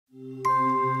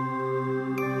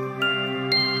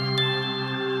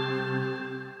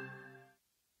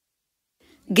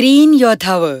Green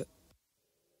യോദ്ധാവ്.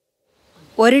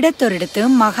 ഒരിടത്തൊരിടത്ത്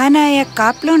മഹാനായ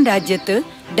കാപ്ലോൺ രാജ്യത്ത്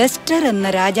Duster എന്ന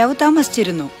രാജാവ്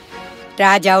താമസിച്ചിരുന്നു.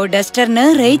 രാജാവ് ഡസ്റ്ററിന്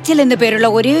റേച്ചൽ എന്നു പേരുള്ള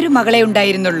ഒരേയൊരു മകളെ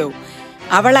ഉണ്ടായിരുന്നുള്ളൂ.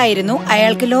 അവളായിരുന്നു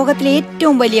അയാൾക്ക് ലോകത്തിലെ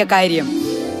ഏറ്റവും വലിയ കാര്യം.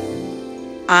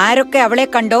 ആരൊക്കെ അവളെ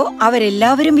കണ്ടോ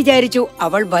അവരെല്ലാവരും വിചാരിച്ചു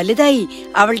അവൾ വലുതായി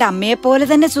അവളുടെ അമ്മയെപ്പോലെ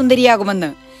തന്നെ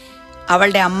സുന്ദരിയാകുമെന്ന്.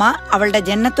 അവളുടെ അമ്മ അവളുടെ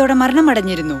ജനനത്തോടെ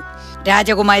മരണമടഞ്ഞിരുന്നു.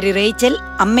 രാജകുമാരി റേച്ചൽ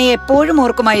അമ്മയെ എപ്പോഴും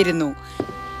ഓർക്കുമായിരുന്നു.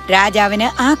 രാജാവിന്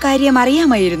ആ കാര്യം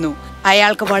അറിയാമായിരുന്നു.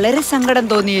 അയാൾക്ക് വളരെ സങ്കടം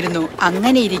തോന്നിയിരുന്നു.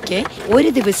 അങ്ങനെയിരിക്കെ ഒരു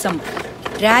ദിവസം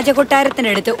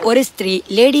രാജകൊട്ടാരത്തിനടുത്ത് ഒരു സ്ത്രീ,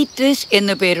 ലേഡി ട്രിഷ്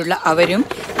എന്നു പേരുള്ള അവരും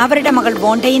അവരുടെ മകൾ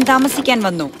വോണ്ടയും താമസിക്കാൻ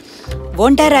വന്നു.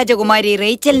 വോണ്ട രാജകുമാരി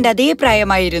റേച്ചലിന്റെ അതേ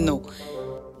പ്രായമായിരുന്നു.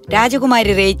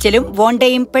 രാജകുമാരി റേച്ചലും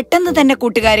വോണ്ടയും പെട്ടെന്ന് തന്നെ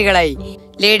കൂട്ടുകാരികളായി.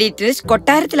 ലേഡി ട്രിഷ്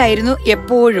കൊട്ടാരത്തിലായിരുന്നു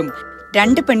എപ്പോഴും,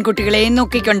 2 പെൺകുട്ടികളെയും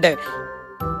നോക്കിക്കൊണ്ട്.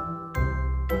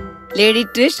 ലേഡി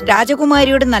ട്രിഷ്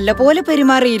രാജകുമാരിയോട് നല്ലപോലെ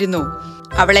പെരുമാറിയിരുന്നു.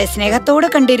 അവളെ സ്നേഹത്തോടെ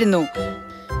കണ്ടിരുന്നു.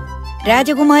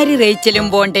 രാജകുമാരി റേച്ചലും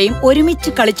വോണ്ടയും ഒരുമിച്ച്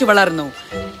കളിച്ചു വളർന്നു.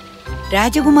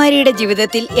 രാജകുമാരിയുടെ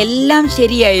ജീവിതത്തിൽ എല്ലാം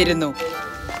ശരിയായിരുന്നു.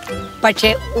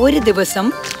 പക്ഷെ ഒരു ദിവസം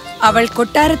അവൾ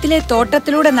കൊട്ടാരത്തിലെ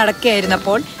തോട്ടത്തിലൂടെ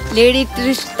നടക്കുകയായിരുന്നപ്പോൾ ലേഡി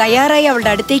ട്രിഷ് തയ്യാറായി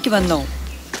അവളുടെ അടുത്തേക്ക് വന്നു.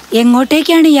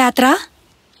 എങ്ങോട്ടേക്കാണ് യാത്ര?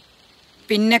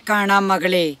 പിന്നെ കാണാം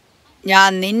മകളെ, ഞാൻ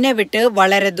നിന്നെ വിട്ട്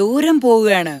വളരെ ദൂരം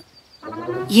പോവുകയാണ്.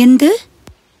 എന്ത്?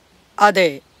 അതെ.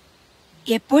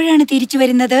 എപ്പോഴാണ് തിരിച്ചു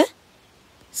വരുന്നത്?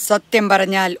 സത്യം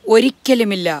പറഞ്ഞാൽ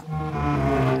ഒരിക്കലുമില്ല.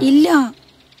 ഇല്ല,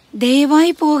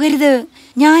 ദയവായി പോകരുത്.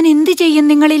 ഞാൻ എന്ത് ചെയ്യും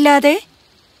നിങ്ങളില്ലാതെ?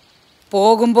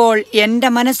 പോകുമ്പോൾ എന്റെ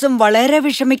മനസ്സും വളരെ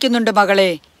വിഷമിക്കുന്നുണ്ട്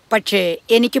മകളെ. പക്ഷേ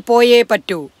എനിക്ക് പോയേ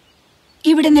പറ്റൂ.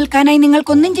 ഇവിടെ നിൽക്കാനായി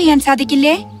നിങ്ങൾക്കൊന്നും ചെയ്യാൻ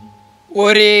സാധിക്കില്ലേ?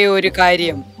 ഒരേ ഒരു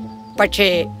കാര്യം, പക്ഷേ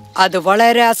അത്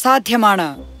വളരെ അസാധ്യമാണ്.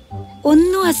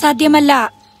 ഒന്നും അസാധ്യമല്ല.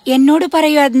 എന്നോട്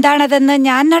പറയൂ, എന്താണതെന്ന്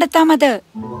ഞാൻ നടത്താമത്.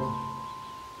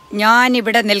 ഞാൻ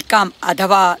ഇവിടെ നിൽക്കാം,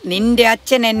 അഥവാ നിന്റെ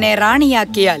അച്ഛൻ എന്നെ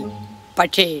റാണിയാക്കിയാൽ.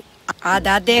 പക്ഷേ അത്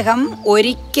അദ്ദേഹം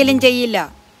ഒരിക്കലും ചെയ്യില്ല.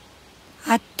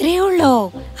 അത്രേ ഉള്ളോ?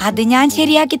 അത് ഞാൻ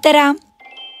ശരിയാക്കി തരാം.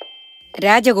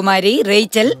 രാജകുമാരി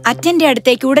റേച്ചൽ അച്ഛന്റെ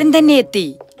അടുത്തേക്ക് ഉടൻ തന്നെ എത്തി.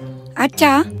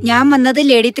 അച്ഛാ, ഞാൻ വന്നത്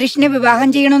ലേഡി ട്രിഷിനെ വിവാഹം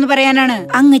ചെയ്യണമെന്ന് പറയാനാണ്.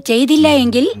 അങ്ങ് ചെയ്തില്ല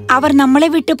എങ്കിൽ അവർ നമ്മളെ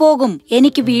വിട്ടു പോകും.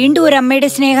 എനിക്ക് വീണ്ടും ഒരു അമ്മയുടെ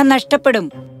സ്നേഹം നഷ്ടപ്പെടും.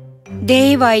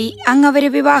 ദയവായി അങ്ങ് അവരെ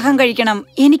വിവാഹം കഴിക്കണം.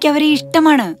 എനിക്കവരെ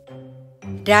ഇഷ്ടമാണ്.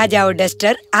 രാജാവ്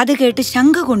ഡസ്റ്റർ അത് കേട്ട്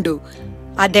ശങ്ക കൊണ്ടു.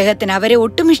 അദ്ദേഹത്തിന് അവരെ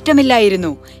ഒട്ടും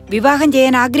ഇഷ്ടമില്ലായിരുന്നു. വിവാഹം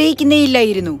ചെയ്യാൻ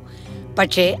ആഗ്രഹിക്കുന്നേയില്ലായിരുന്നു.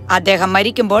 പക്ഷേ അദ്ദേഹം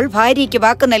മരിക്കുമ്പോൾ ഭാര്യയ്ക്ക്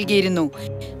വാക്ക് നൽകിയിരുന്നു,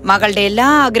 മകളുടെ എല്ലാ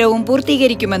ആഗ്രഹവും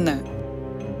പൂർത്തീകരിക്കുമെന്ന്.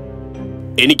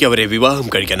 എനിക്കവരെ വിവാഹം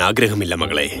കഴിക്കാൻ ആഗ്രഹമില്ല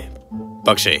മകളെ.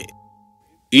 പക്ഷേ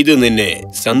ഇത് നിന്നെ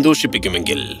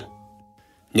സന്തോഷിപ്പിക്കുമെങ്കിൽ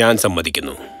ഞാൻ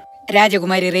സമ്മതിക്കുന്നു.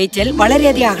 രാജകുമാരി റേച്ചൽ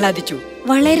വളരെയധികം ആഹ്ലാദിച്ചു.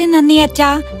 വളരെ നന്ദി അച്ഛാ,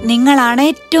 നിങ്ങളാണ്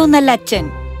ഏറ്റവും നല്ല അച്ഛൻ.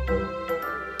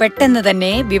 പെട്ടെന്ന്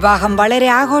തന്നെ വിവാഹം വളരെ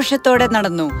ആഘോഷത്തോടെ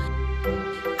നടന്നു.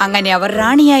 അങ്ങനെ അവർ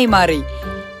റാണിയായി മാറി.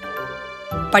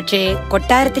 പക്ഷേ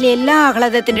കൊട്ടാരത്തിലെ എല്ലാ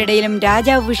ആഹ്ലാദത്തിന്റെ ഇടയിലും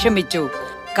രാജാവ് വിഷമിച്ചു.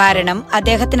 കാരണം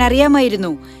അദ്ദേഹത്തിന്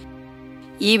അറിയാമായിരുന്നു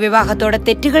ഈ വിവാഹത്തോടെ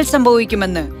തെറ്റുകൾ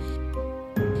സംഭവിക്കുമെന്ന്.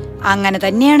 അങ്ങനെ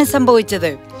തന്നെയാണ്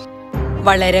സംഭവിച്ചത്.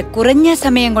 വളരെ കുറഞ്ഞ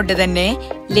സമയം കൊണ്ട് തന്നെ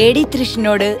ലേഡി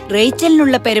ട്രിഷിനോട്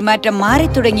റേച്ചലിനുള്ള പെരുമാറ്റം മാറി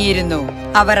തുടങ്ങിയിരുന്നു.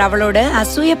 അവർ അവളോട്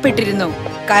അസൂയപ്പെട്ടിരുന്നു.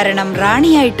 കാരണം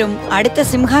റാണിയായിട്ടും അടുത്ത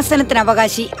സിംഹാസനത്തിന്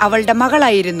അവകാശി അവളുടെ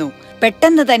മകളായിരുന്നു.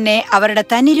 പെട്ടെന്ന് തന്നെ അവരുടെ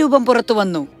തനിരൂപം പുറത്തു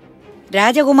വന്നു.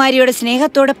 രാജകുമാരിയുടെ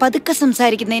സ്നേഹത്തോടെ പതുക്കെ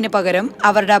സംസാരിക്കുന്നതിന് പകരം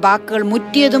അവരുടെ വാക്കുകൾ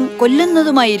മുറ്റിയതും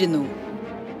കൊല്ലുന്നതുമായിരുന്നു.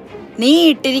 നീ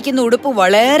ഇട്ടിരിക്കുന്ന ഉടുപ്പ്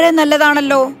വളരെ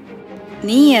നല്ലതാണല്ലോ.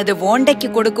 നീ അത് വോണ്ടയ്ക്ക്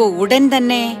കൊടുക്കൂ ഉടൻ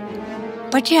തന്നെ.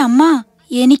 പക്ഷെ അമ്മ,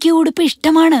 എനിക്ക് ഉടുപ്പ്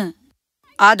ഇഷ്ടമാണ്.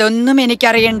 അതൊന്നും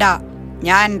എനിക്കറിയണ്ട.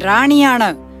 ഞാൻ റാണിയാണ്.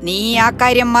 നീ ആ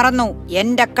കാര്യം മറന്നു.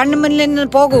 എന്റെ കൺമുന്നിൽ നിന്ന്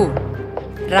പോകൂ.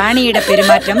 റാണിയുടെ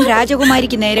പെരുമാറ്റം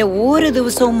രാജകുമാരിക്ക് നേരെ ഓരോ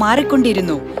ദിവസവും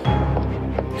മാറിക്കൊണ്ടിരുന്നു.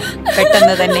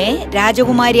 പെട്ടെന്ന് തന്നെ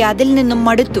രാജകുമാരി അതിൽ നിന്നും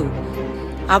മടുത്തു.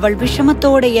 അവൾ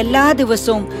വിഷമത്തോടെ എല്ലാ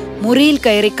ദിവസവും മുറിയിൽ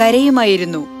കയറി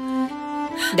കരയുമായിരുന്നു.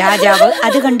 രാജാവ്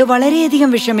അത് കണ്ടു വളരെയധികം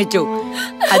വിഷമിച്ചു.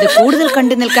 അത് കൂടുതൽ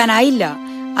കണ്ടു നിൽക്കാനായില്ല.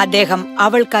 അദ്ദേഹം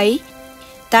അവൾക്കായി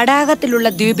തടാകത്തിലുള്ള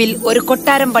ദ്വീപിൽ ഒരു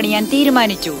കൊട്ടാരം പണിയാൻ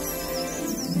തീരുമാനിച്ചു.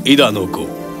 ഇതാ നോക്കൂ,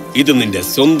 ഇത് നിന്റെ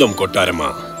സ്വന്തം കൊട്ടാരമാ.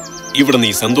 ഇവിടെ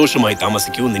നീ സന്തോഷമായി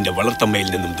താമസിക്കൂ, നിന്റെ വളർത്തമ്മയിൽ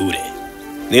നിന്നും ദൂരെ.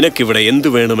 നിനക്കിവിടെ എന്തു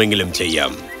വേണമെങ്കിലും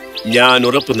ചെയ്യാം. ഞാൻ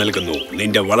ഉറപ്പു നൽകുന്നു,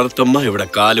 നിന്റെ വളർത്തമ്മ ഇവിടെ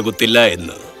കാലുകുത്തില്ല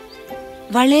എന്ന്.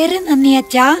 വളരെ നന്ദി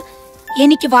അച്ഛാ.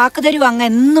 എനിക്ക് വാക്ക് തരൂ, അങ്ങ്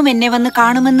എന്നും എന്നെ വന്ന്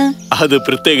കാണുമെന്ന്. അത്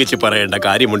പ്രത്യേകിച്ച് പറയേണ്ട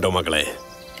കാര്യമുണ്ടോ മകളെ?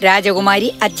 രാജകുമാരി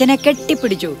അച്ഛനെ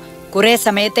കെട്ടിപ്പിടിച്ചു. കുറെ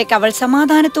സമയത്തേക്ക് അവൾ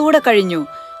സമാധാനത്തോടെ കഴിഞ്ഞു.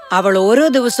 അവൾ ഓരോ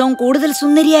ദിവസവും കൂടുതൽ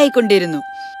സുന്ദരിയായിക്കൊണ്ടിരുന്നു.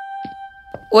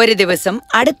 ഒരു ദിവസം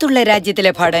അടുത്തുള്ള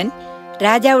രാജ്യത്തിലെ ഭടൻ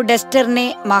രാജാവ്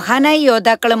ഡെസ്റ്ററിനെ മഹാനായ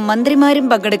യോദ്ധാക്കളും മന്ത്രിമാരും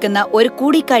പങ്കെടുക്കുന്ന ഒരു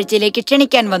കൂടിക്കാഴ്ചയിലേക്ക്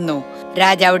ക്ഷണിക്കാൻ വന്നു.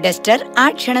 രാജാവ് ഡെസ്റ്റർ ആ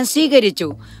ക്ഷണം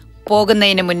സ്വീകരിച്ചു.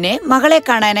 പോകുന്നതിന് മുന്നേ മകളെ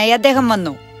കാണാനായി അദ്ദേഹം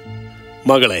വന്നു.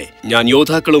 മകളെ, ഞാൻ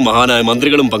യോദ്ധാക്കളും മഹാനായ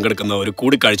മന്ത്രികളും പങ്കെടുക്കുന്ന ഒരു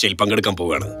കൂടിക്കാഴ്ചയിൽ പങ്കെടുക്കാൻ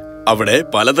പോവുകയാണ്. അവിടെ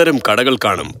പലതരം കടകൾ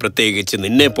കാണും, പ്രത്യേകിച്ച്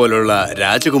നിന്നെ പോലുള്ള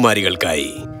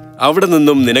രാജകുമാരികൾക്കായി. അവിടെ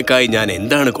നിന്നും നിനക്കായി ഞാൻ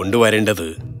എന്താണ്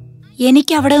കൊണ്ടുവരേണ്ടത്?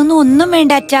 എനിക്ക് അവിടെ ഒന്നും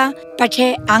വേണ്ട അച്ഛാ.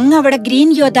 പക്ഷേ അങ്ങ് അവിടെ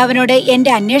ഗ്രീൻ യോദ്ധാവിനോട്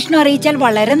എന്റെ അന്വേഷണം അറിയിച്ചാൽ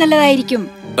വളരെ നല്ലതായിരിക്കും.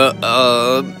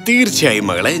 തീർച്ചയായും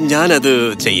മകളെ,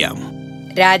 ഞാനത് ചെയ്യാം.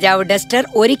 രാജാവ് ഡെസ്റ്റർ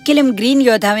ഒരിക്കലും ഗ്രീൻ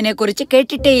യോദ്ധാവിനെ കുറിച്ച്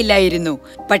കേട്ടിട്ടേയില്ലായിരുന്നു.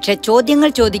 പക്ഷെ ചോദ്യങ്ങൾ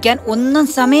ചോദിക്കാൻ ഒന്നും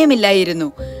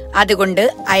സമയമില്ലായിരുന്നു. അതുകൊണ്ട്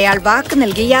അയാൾ വാക്ക്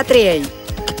നൽകി യാത്രയായി.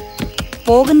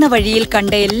 പോകുന്ന വഴിയിൽ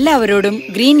കണ്ട എല്ലാവരോടും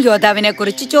ഗ്രീൻ യോദ്ധാവിനെ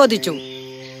കുറിച്ച് ചോദിച്ചു.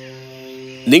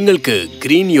 നിങ്ങൾക്ക്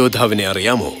ഗ്രീൻ യോദ്ധാവിനെ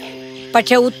അറിയാമോ?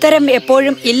 പക്ഷെ ഉത്തരം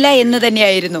എപ്പോഴും ഇല്ല എന്ന്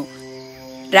തന്നെയായിരുന്നു.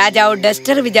 രാജാവ്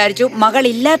ഡെസ്റ്റർ വിചാരിച്ചു മകൾ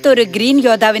ഇല്ലാത്ത ഒരു ഗ്രീൻ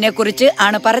യോദ്ധാവിനെ കുറിച്ച്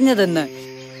ആണ് പറഞ്ഞതെന്ന്.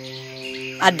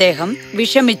 അദ്ദേഹം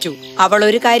വിഷമിച്ചു. അവൾ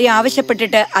ഒരു കാര്യം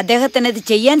ആവശ്യപ്പെട്ടിട്ട് അദ്ദേഹത്തിന് അത്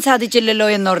ചെയ്യാൻ സാധിച്ചില്ലല്ലോ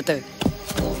എന്നോർത്ത്.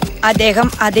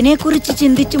 അദ്ദേഹം അതിനെക്കുറിച്ച്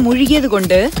ചിന്തിച്ചു മുഴുകിയത്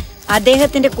കൊണ്ട്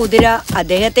അദ്ദേഹത്തിന്റെ കുതിര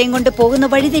അദ്ദേഹത്തെയും കൊണ്ട് പോകുന്ന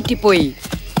വഴി തെറ്റിപ്പോയി.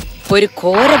 ഒരു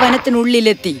ഘോര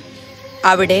വനത്തിനുള്ളിലെത്തി.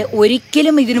 അവിടെ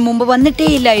ഒരിക്കലും ഇതിനു മുമ്പ്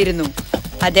വന്നിട്ടേയില്ലായിരുന്നു.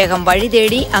 അദ്ദേഹം വഴി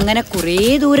തേടി അങ്ങനെ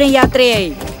കുറേ ദൂരം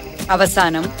യാത്രയായി.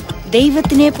 അവസാനം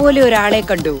ദൈവത്തിനെ പോലെ ഒരാളെ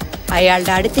കണ്ടു.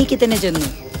 അയാളുടെ അടുത്തേക്ക് തന്നെ ചെന്നു.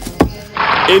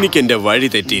 എനിക്ക് എന്റെ വഴി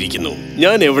തെറ്റിയിരിക്കുന്നു.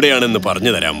 ഞാൻ എവിടെയാണെന്ന്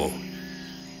പറഞ്ഞു തരാമോ?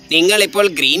 നിങ്ങൾ ഇപ്പോൾ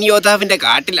ഗ്രീൻ യോദ്ധാവിന്റെ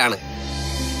കാട്ടിലാണ്.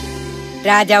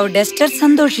 രാജാവ് ഡെസ്റ്റർ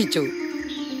സന്തോഷിച്ചു.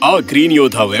 ആ ഗ്രീൻ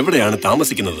യോദ്ധാവ് എവിടെയാണ്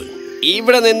താമസിക്കുന്നത്?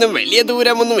 ഇവിടെ നിന്നും വലിയ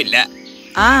ദൂരമൊന്നുമില്ല.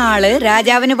 ആ ആള്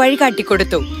രാജാവിന് വഴി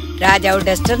കാട്ടിക്കൊടുത്തു. രാജാവ്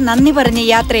ഡെസ്റ്റർ നന്ദി പറഞ്ഞ്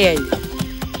യാത്രയായി.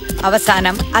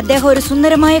 അവസാനം അദ്ദേഹം ഒരു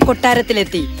സുന്ദരമായ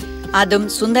കൊട്ടാരത്തിലെത്തി. അതും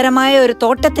സുന്ദരമായ ഒരു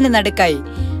തോട്ടത്തിന് നടുക്കായി.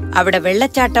 അവിടെ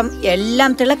വെള്ളച്ചാട്ടം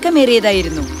എല്ലാം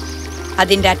തിളക്കമേറിയതായിരുന്നു.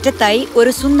 അതിന്റെ അറ്റത്തായി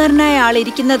ഒരു സുന്ദരനായ ആൾ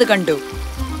ഇരിക്കുന്നത് കണ്ടു.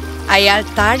 അയാൾ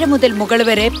താഴെ മുതൽ മുകൾ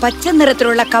വരെ പച്ച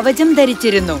നിറത്തിലുള്ള കവചം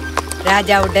ധരിച്ചിരുന്നു.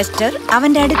 രാജാവ് ഡെസ്റ്റർ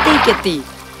അവന്റെ അടുത്തേക്കെത്തി.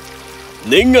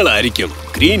 നിങ്ങളായിരിക്കും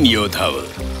ഗ്രീൻ യോദ്ധാവ്?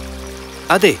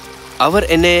 അതെ, അവർ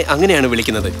എന്നെ അങ്ങനെയാണ്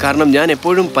വിളിക്കുന്നത്. കാരണം ഞാൻ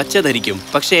എപ്പോഴും പച്ച ധരിക്കും.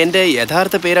 പക്ഷെ എന്റെ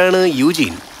യഥാർത്ഥ പേരാണ്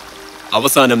യൂജീൻ.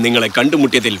 അവസാനം നിങ്ങളെ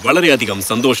കണ്ടുമുട്ടിയതിൽ വളരെയധികം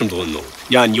സന്തോഷം തോന്നുന്നു.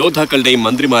 ഞാൻ യോദ്ധാക്കളുടെയും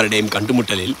മന്ത്രിമാരുടെയും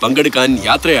കണ്ടുമുട്ടലിൽ പങ്കെടുക്കാൻ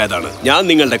യാത്രയായതാണ്. ഞാൻ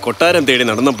നിങ്ങളുടെ കൊട്ടാരം തേടി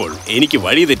നടന്നപ്പോൾ എനിക്ക്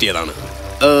വഴി തെറ്റിയതാണ്.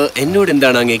 എന്നോട്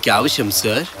എന്താണ് അങ്ങേക്ക് ആവശ്യം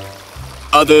സർ?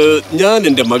 അത് ഞാൻ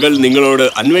എന്റെ മകൾ നിങ്ങളോട്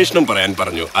അന്വേഷണം പറയാൻ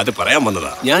പറഞ്ഞു. അത് പറയാൻ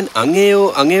വന്നതാ. ഞാൻ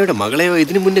അങ്ങയെയോ അങ്ങയുടെ മകളെയോ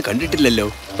ഇതിനു മുന്നേ കണ്ടിട്ടില്ലല്ലോ.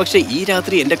 പക്ഷെ ഈ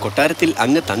രാത്രി എന്റെ കൊട്ടാരത്തിൽ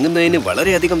അങ്ങ് തങ്ങുന്നതിന്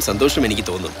വളരെയധികം സന്തോഷം എനിക്ക്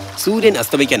തോന്നും. സൂര്യൻ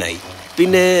അസ്തമിക്കാനായി.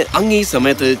 പിന്നെ അങ്ങ് ഈ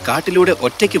സമയത്ത് കാട്ടിലൂടെ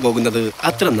ഒറ്റയ്ക്ക് പോകുന്നത്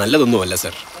അത്ര നല്ലതൊന്നുമല്ല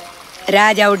സർ.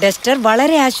 രാജാവ് ഡെസ്റ്റർ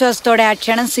വളരെ ആശ്വാസത്തോടെ ആ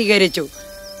ക്ഷണം സ്വീകരിച്ചു.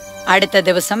 അടുത്ത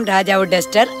ദിവസം രാജാവ്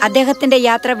ഡെസ്റ്റർ അദ്ദേഹത്തിന്റെ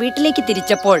യാത്ര വീട്ടിലേക്ക്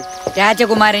തിരിച്ചപ്പോൾ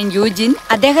രാജകുമാരൻ യൂജിൻ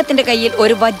അദ്ദേഹത്തിന്റെ കയ്യിൽ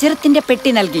ഒരു വജ്രത്തിന്റെ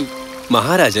പെട്ടി നൽകി.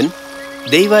 മഹാരാജൻ,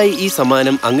 ദയവായി ഈ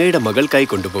സമ്മാനം അങ്ങയുടെ മകൾക്കായി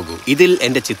കൊണ്ടുപോകൂ. ഇതിൽ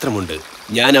എന്റെ ചിത്രമുണ്ട്.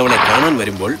 ഞാൻ അവളെ കാണാൻ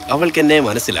വരുമ്പോൾ അവൾക്കെന്നെ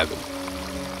മനസ്സിലാകും.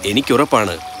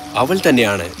 എനിക്കുറപ്പാണ് അവൾ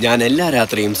തന്നെയാണ് ഞാൻ എല്ലാ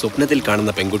രാത്രിയും സ്വപ്നത്തിൽ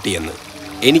കാണുന്ന പെൺകുട്ടിയെന്ന്.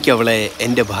 എനിക്കവളെ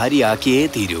എന്റെ ഭാര്യയാക്കിയേ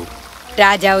തീരൂ.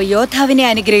 രാജാവ് യോദ്ധാവിനെ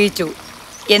അനുഗ്രഹിച്ചു.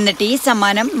 എന്നിട്ട് ഈ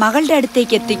സമ്മാനം മകളുടെ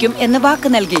അടുത്തേക്ക് എത്തിക്കും എന്ന് വാക്ക്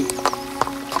നൽകി.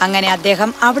 അങ്ങനെ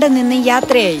അദ്ദേഹം അവിടെ നിന്ന്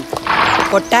യാത്രയായി.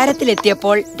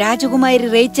 കൊട്ടാരത്തിലെത്തിയപ്പോൾ രാജകുമാരി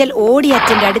റേച്ചൽ ഓടി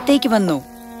അച്ഛന്റെ അടുത്തേക്ക് വന്നു.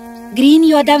 ഗ്രീൻ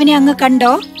യോദ്ധാവിനെ അങ്ങ്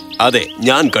കണ്ടോ? അതെ,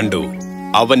 ഞാൻ കണ്ടു.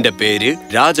 അവന്റെ പേര്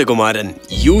രാജകുമാരൻ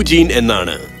യൂജീൻ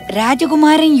എന്നാണ്.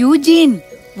 രാജകുമാരൻ യൂജീൻ,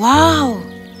 വാവ്!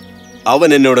 അവൻ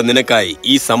എന്നോട് നിനക്കായി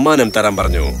ഈ സമ്മാനം തരാൻ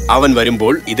പറഞ്ഞു. അവൻ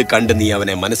വരുമ്പോൾ ഇത് കണ്ട് നീ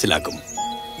അവനെ മനസ്സിലാക്കും.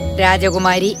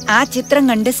 രാജകുമാരി ആ ചിത്രം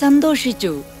കണ്ട്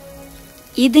സന്തോഷിച്ചു.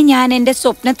 ഇത് ഞാൻ എന്റെ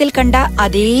സ്വപ്നത്തിൽ കണ്ട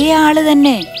അതേ ആള്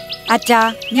തന്നെ. അച്ഛാ,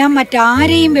 ഞാൻ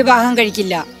മറ്റാരെയും വിവാഹം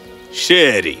കഴിക്കില്ല.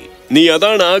 ശരി, നീ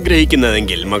അതാണ്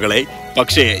ആഗ്രഹിക്കുന്നതെങ്കിൽ മകളെ.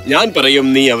 പക്ഷേ ഞാൻ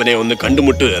പറയും നീ അവനെ ഒന്ന്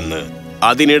കണ്ടുമുട്ടു എന്ന്.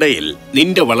 അതിനിടയിൽ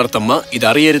നിന്റെ വളർത്തമ്മ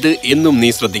ഇതറിയരുത് എന്നും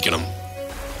നീ ശ്രദ്ധിക്കണം.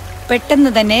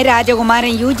 പെട്ടെന്ന് തന്നെ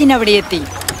രാജകുമാരൻ യൂജിൻ അവിടെ എത്തി.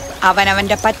 അവൻ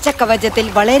അവന്റെ പച്ചക്കവചത്തിൽ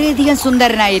വളരെയധികം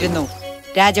സുന്ദരനായിരുന്നു.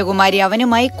 രാജകുമാരി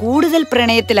അവനുമായി കൂടുതൽ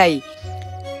പ്രണയത്തിലായി.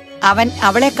 അവൻ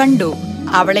അവളെ കണ്ടു.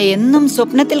 അവളെ എന്നും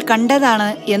സ്വപ്നത്തിൽ കണ്ടതാണ്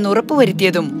എന്ന്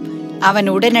ഉറപ്പുവരുത്തിയതും അവൻ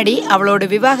ഉടനടി അവളോട്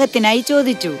വിവാഹത്തിനായി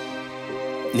ചോദിച്ചു.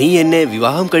 നീ എന്നെ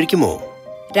വിവാഹം കഴിക്കുമോ?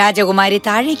 രാജകുമാരി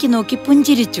താഴേക്ക് നോക്കി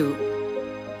പുഞ്ചിരിച്ചു.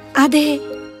 അതെ.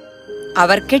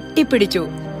 അവർ കെട്ടിപ്പിടിച്ചു.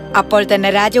 അപ്പോൾ തന്നെ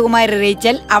രാജകുമാരി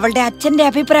റേച്ചൽ അവളുടെ അച്ഛന്റെ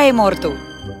അഭിപ്രായം ഓർത്തു.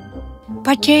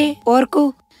 പക്ഷേ ഓർക്കൂ,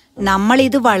 നമ്മൾ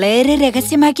ഇത് വളരെ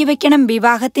രഹസ്യമാക്കി വെക്കണം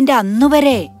വിവാഹത്തിന്റെ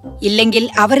അന്നുവരെ. ഇല്ലെങ്കിൽ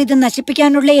അവർ ഇത്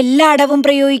നശിപ്പിക്കാനുള്ള എല്ലാ അടവും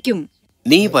പ്രയോഗിക്കും.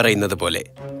 നീ പറയുന്നത് പോലെ.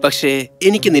 പക്ഷേ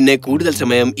എനിക്ക് നിന്നെ കൂടുതൽ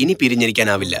സമയം ഇനി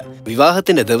പിരിഞ്ഞിരിക്കാനാവില്ല.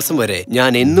 വിവാഹത്തിന്റെ ദിവസം വരെ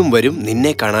ഞാൻ എന്നും വരും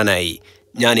നിന്നെ കാണാനായി.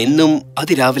 ഞാൻ എന്നും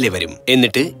അതിരാവിലെ വരും.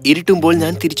 എന്നിട്ട് ഇരുട്ടുമ്പോൾ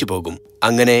ഞാൻ തിരിച്ചു പോകും.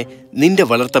 അങ്ങനെ നിന്റെ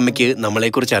വളർത്തമ്മയ്ക്ക്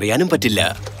നമ്മളെക്കുറിച്ച് അറിയാനും പറ്റില്ല.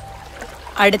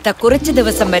 അടുത്ത കുറച്ചു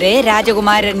ദിവസം വരെ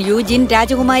രാജകുമാരൻ യൂജിൻ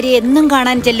രാജകുമാരിയെ എന്നും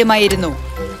കാണാൻ ചെല്ലുമായിരുന്നു.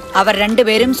 അവർ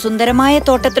രണ്ടുപേരും സുന്ദരമായ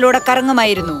തോട്ടത്തിലൂടെ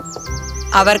കറങ്ങുമായിരുന്നു.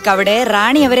 അവർക്കവിടെ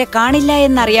റാണി അവരെ കാണില്ല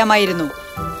എന്നറിയാമായിരുന്നു.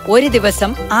 ഒരു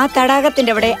ദിവസം ആ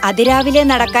തടാകത്തിന്റെ അവിടെ അതിരാവിലെ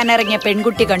നടക്കാനിറങ്ങിയ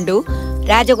പെൺകുട്ടി കണ്ടു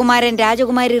രാജകുമാരൻ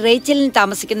രാജകുമാരി റേച്ചലിന്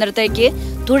താമസിക്കുന്നിടത്തേക്ക്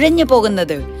തുഴഞ്ഞു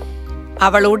പോകുന്നത്.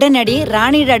 അവൾ ഉടനടി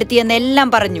റാണിയുടെ അടുത്ത് എന്നെല്ലാം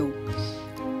പറഞ്ഞു.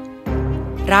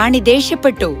 റാണി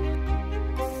ദേഷ്യപ്പെട്ടു.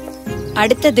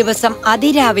 അടുത്ത ദിവസം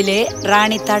അതിരാവിലെ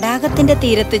റാണി തടാകത്തിന്റെ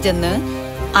തീരത്ത് ചെന്ന്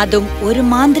അതും ഒരു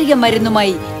മാന്ത്രിക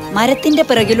മരുന്നുമായി മരത്തിന്റെ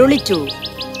പിറകിൽ ഒളിച്ചു.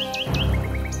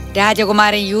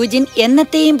 രാജകുമാരൻ യൂജിൻ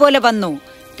എന്നത്തെയും പോലെ വന്നു.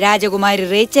 രാജകുമാരി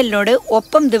റേച്ചലിനോട്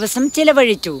ഒപ്പം ദിവസം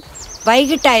ചിലവഴിച്ചു.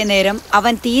 വൈകിട്ടായ നേരം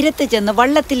അവൻ തീരത്ത് ചെന്ന്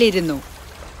വള്ളത്തിലിരുന്നു.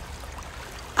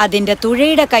 അതിന്റെ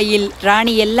തുഴയുടെ കയ്യിൽ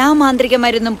റാണി എല്ലാ മാന്ത്രിക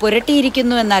മരുന്നും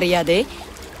പുരട്ടിയിരിക്കുന്നു എന്നറിയാതെ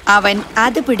അവൻ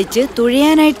അത് പിടിച്ച്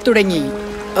തുഴയാനായി തുടങ്ങി.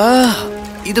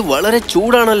 ഇത് വളരെ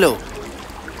ചൂടാണല്ലോ.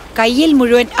 കയ്യിൽ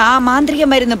മുഴുവൻ ആ മാന്ത്രിക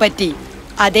മരുന്ന് പറ്റി.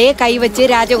 അതേ കൈവച്ച്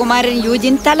രാജകുമാരൻ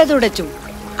യൂജിൻ തല തുടച്ചു.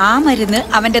 ആ മരുന്ന്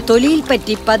അവന്റെ തൊലിയിൽ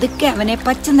പറ്റി പതുക്കെ അവനെ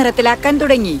പച്ച നിറത്തിലാക്കാൻ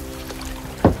തുടങ്ങി.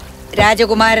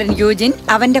 രാജകുമാരൻ യൂജിൻ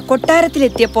അവന്റെ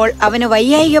കൊട്ടാരത്തിലെത്തിയപ്പോൾ അവന്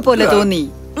വയ്യായിക പോലെ തോന്നി.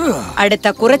 അടുത്ത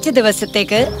കുറച്ചു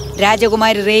ദിവസത്തേക്ക്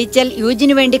രാജകുമാരി റേച്ചൽ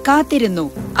യൂജിനു വേണ്ടി കാത്തിരുന്നു.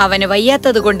 അവന്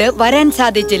വയ്യാത്തതുകൊണ്ട് വരാൻ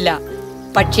സാധിച്ചില്ല.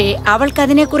 പക്ഷേ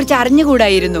അവൾക്കതിനെക്കുറിച്ച്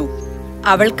അറിഞ്ഞുകൂടായിരുന്നു.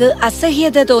 അവൾക്ക്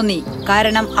അസഹ്യത തോന്നി.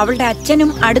 കാരണം അവളുടെ അച്ഛനും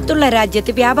അടുത്തുള്ള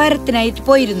രാജ്യത്ത് വ്യാപാരത്തിനായി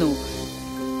പോയിരുന്നു.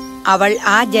 അവൾ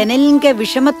ആ ജനലിന്റെ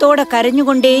വിഷമത്തോടെ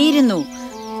കരഞ്ഞുകൊണ്ടേയിരുന്നു.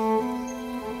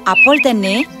 അപ്പോൾ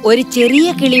തന്നെ ഒരു ചെറിയ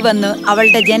കിളി വന്ന്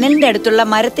അവളുടെ ജനലിന്റെ അടുത്തുള്ള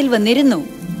മരത്തിൽ വന്നിരുന്നു.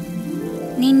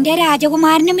 നിന്റെ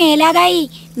രാജകുമാരന് മേലാതായി.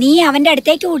 നീ അവന്റെ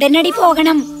അടുത്തേക്ക് ഉടനടി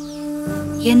പോകണം.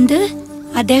 എന്ത്?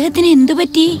 അദ്ദേഹത്തിന് എന്തു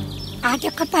പറ്റി?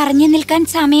 അതൊക്കെ പറഞ്ഞു നിൽക്കാൻ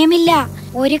സമയമില്ല.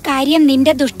 ഒരു കാര്യം,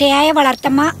 നിന്റെ ദുഷ്ടയായ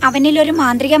വളർത്തമ്മ അവനിൽ ഒരു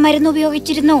മാന്ത്രിക മരുന്ന്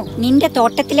ഉപയോഗിച്ചിരുന്നു. നിന്റെ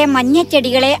തോട്ടത്തിലെ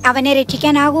മഞ്ഞച്ചെടികളെ അവനെ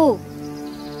രക്ഷിക്കാനാകൂ.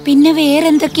 പിന്നെ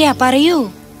വേറെന്തൊക്കെയാ, പറയൂ.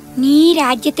 നീ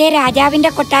രാജ്യത്തെ രാജാവിന്റെ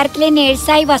കൊട്ടാരത്തിലെ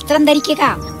നേഴ്സായി വസ്ത്രം ധരിക്കുക.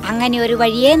 അങ്ങനെ ഒരു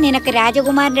വഴിയെ നിനക്ക്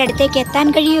രാജകുമാരന്റെ അടുത്തേക്ക് എത്താൻ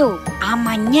കഴിയൂ. ആ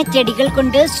മഞ്ഞ ചെടികൾ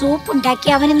കൊണ്ട് സൂപ്പ് ഉണ്ടാക്കി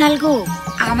അവന് നൽകൂ.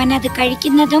 അവൻ അത്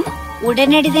കഴിക്കുന്നതും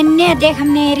ഉടനടി തന്നെ അദ്ദേഹം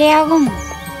നേരെയാകും.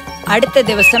 അടുത്ത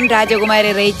ദിവസം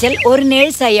രാജകുമാരി റേച്ചൽ ഒരു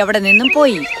നേഴ്സായി അവിടെ നിന്നും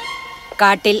പോയി.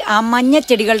 കാട്ടിൽ ആ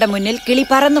മഞ്ഞച്ചെടികളുടെ മുന്നിൽ കിളി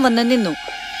പറന്നു വന്ന് നിന്നു.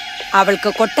 അവൾക്ക്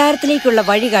കൊട്ടാരത്തിലേക്കുള്ള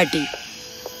വഴി കാട്ടി.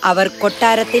 അവർ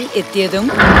കൊട്ടാരത്തിൽ എത്തിയതും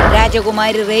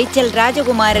രാജകുമാരി റേച്ചൽ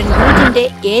രാജകുമാരൻ യൂജിന്റെ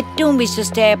ഏറ്റവും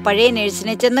വിശ്വസ്തയായ പഴയ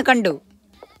നേഴ്സിനെ ചെന്ന് കണ്ടു.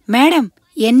 മാഡം,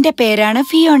 എന്റെ പേരാണ്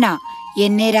ഫിയോണ.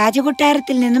 എന്നെ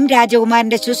രാജകൊട്ടാരത്തിൽ നിന്നും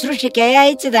രാജകുമാരന്റെ ശുശ്രൂഷയ്ക്കായി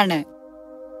അയച്ചതാണ്.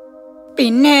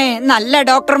 പിന്നെ നല്ല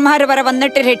ഡോക്ടർമാർ വരെ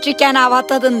വന്നിട്ട്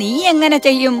രക്ഷിക്കാനാവാത്തത് നീ എങ്ങനെ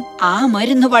ചെയ്യും? ആ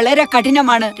മരുന്ന് വളരെ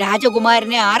കഠിനമാണ്.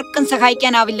 രാജകുമാരനെ ആർക്കും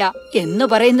സഹായിക്കാനാവില്ല എന്ന്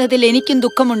പറയുന്നതിൽ എനിക്കും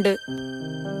ദുഃഖമുണ്ട്.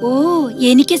 ഓ,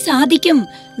 എനിക്ക് സാധിക്കും.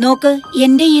 നോക്ക്,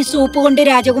 എന്റെ ഈ സൂപ്പ് കൊണ്ട്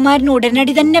രാജകുമാരന്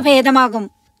ഉടനടി തന്നെ ഭേദമാകും.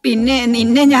 പിന്നെ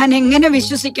നിന്നെ ഞാൻ എങ്ങനെ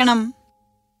വിശ്വസിക്കണം?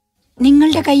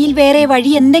 നിങ്ങളുടെ കയ്യിൽ വേറെ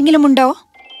വഴി എന്തെങ്കിലും ഉണ്ടോ?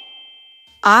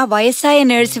 ആ വയസ്സായ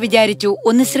നേഴ്സ് വിചാരിച്ചു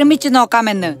ഒന്ന് ശ്രമിച്ചു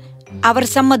നോക്കാമെന്ന്. അവർ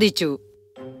സമ്മതിച്ചു.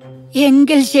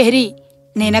 എങ്കിൽ ശരി,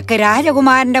 നിനക്ക്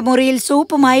രാജകുമാരന്റെ മുറിയിൽ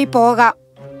സൂപ്പുമായി പോകാം.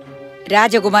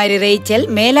 രാജകുമാരി റേച്ചൽ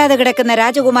മേലാതെ കിടക്കുന്ന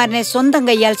രാജകുമാരനെ സ്വന്തം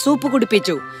കൈയാൽ സൂപ്പ്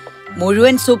കുടിപ്പിച്ചു.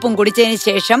 മുഴുവൻ സൂപ്പും കുടിച്ചതിന്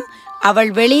ശേഷം അവൾ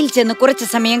വെളിയിൽ ചെന്ന് കുറച്ചു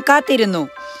സമയം കാത്തിരുന്നു.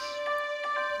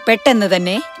 പെട്ടെന്ന്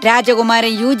തന്നെ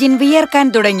രാജകുമാരൻ യൂജിൻ വിയർക്കാൻ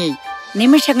തുടങ്ങി.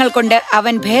 നിമിഷങ്ങൾ കൊണ്ട്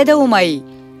അവൻ ഭേദവുമായി.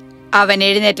 അവൻ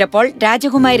എഴുന്നേറ്റപ്പോൾ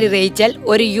രാജകുമാരി റേച്ചൽ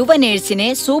ഒരു യുവ നേഴ്സിനെ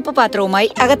സൂപ്പ് പാത്രവുമായി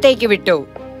അകത്തേക്ക് വിട്ടു.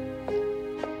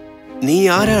 നീ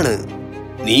ആരാണ്?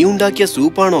 നീ ഉണ്ടാക്കിയ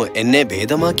സൂപ്പാണോ എന്നെ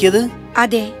ഭേദമാക്കിയത്?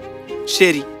 അതെ.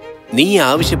 ശരി, നീ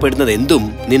ആവശ്യപ്പെടുന്നത് എന്തും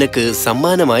നിനക്ക്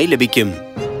സമ്മാനമായി ലഭിക്കും.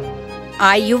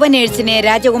 ആ യുവ നേഴ്സിനെ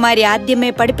രാജകുമാരി ആദ്യമേ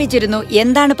പഠിപ്പിച്ചിരുന്നു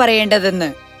എന്താണ് പറയേണ്ടതെന്ന്.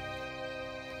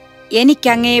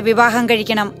 എനിക്കങ്ങയെ വിവാഹം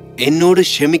കഴിക്കണം. എന്നോട്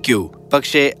ക്ഷമിക്കൂ,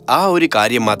 പക്ഷേ ആ ഒരു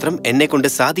കാര്യം മാത്രം എന്നെ കൊണ്ട്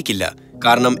സാധിക്കില്ല.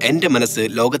 കാരണം എന്റെ മനസ്സ്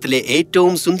ലോകത്തിലെ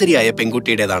ഏറ്റവും സുന്ദരിയായ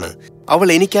പെൺകുട്ടിയുടേതാണ്. അവൾ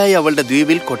എനിക്കായി അവളുടെ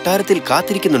ദ്വീപിൽ കൊട്ടാരത്തിൽ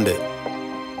കാത്തിരിക്കുന്നുണ്ട്.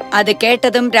 അത്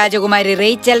കേട്ടതും രാജകുമാരി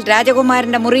റേച്ചൽ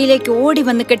രാജകുമാരന്റെ മുറിയിലേക്ക് ഓടി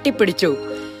വന്ന് കെട്ടിപ്പിടിച്ചു.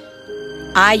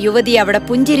 ആ യുവതി അവിടെ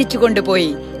പുഞ്ചിരിച്ചു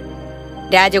കൊണ്ടുപോയി.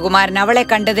 രാജകുമാരൻ അവളെ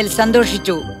കണ്ടതിൽ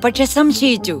സന്തോഷിച്ചു, പക്ഷെ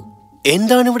സംശയിച്ചു.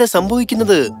 എന്താണ് ഇവിടെ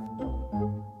സംഭവിക്കുന്നത്?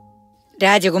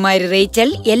 രാജകുമാരി റേച്ചൽ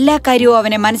എല്ലാ കാര്യവും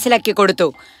അവനെ മനസ്സിലാക്കി കൊടുത്തു.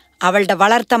 അവളുടെ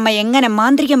വളർത്തമ്മ എങ്ങനെ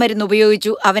മാന്ത്രിക മരുന്ന്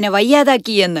ഉപയോഗിച്ചു അവനെ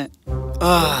വയ്യാതാക്കി എന്ന്.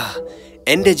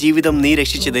 എന്റെ ജീവിതം നീ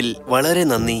രക്ഷിച്ചതിൽ വളരെ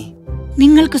നന്ദി.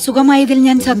 നിങ്ങൾക്ക് സുഖമായതിൽ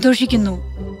ഞാൻ സന്തോഷിക്കുന്നു.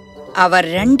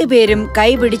 അവർ രണ്ടുപേരും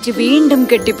കൈപിടിച്ച് വീണ്ടും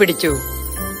കെട്ടിപ്പിടിച്ചു.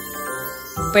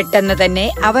 പെട്ടെന്ന്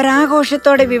തന്നെ അവർ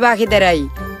ആഘോഷത്തോടെ വിവാഹിതരായി.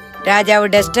 രാജാവ്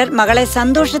ഡസ്റ്റർ മകളെ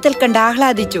സന്തോഷത്തിൽ കണ്ട്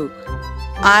ആഹ്ലാദിച്ചു.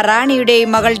 ആ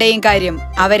റാണിയുടെയും മകളുടെയും കാര്യം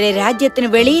അവരെ രാജ്യത്തിന്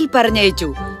വെളിയിൽ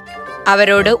പറഞ്ഞയച്ചു.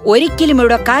 അവരോട് ഒരിക്കലും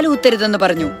ഇവിടെ കാലുകുത്തരുതെന്ന്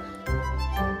പറഞ്ഞു.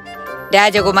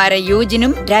 രാജകുമാരൻ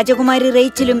യൂജിനും രാജകുമാരി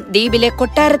റേച്ചലും ദ്വീപിലെ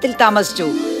കൊട്ടാരത്തിൽ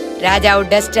താമസിച്ചു. രാജാവ്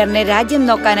ഡസ്റ്ററിനെ രാജ്യം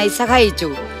നോക്കാനായി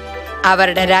സഹായിച്ചു.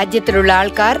 അവരുടെ രാജ്യത്തിലുള്ള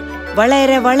ആൾക്കാർ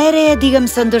വളരെയധികം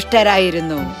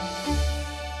സന്തുഷ്ടരായിരുന്നു.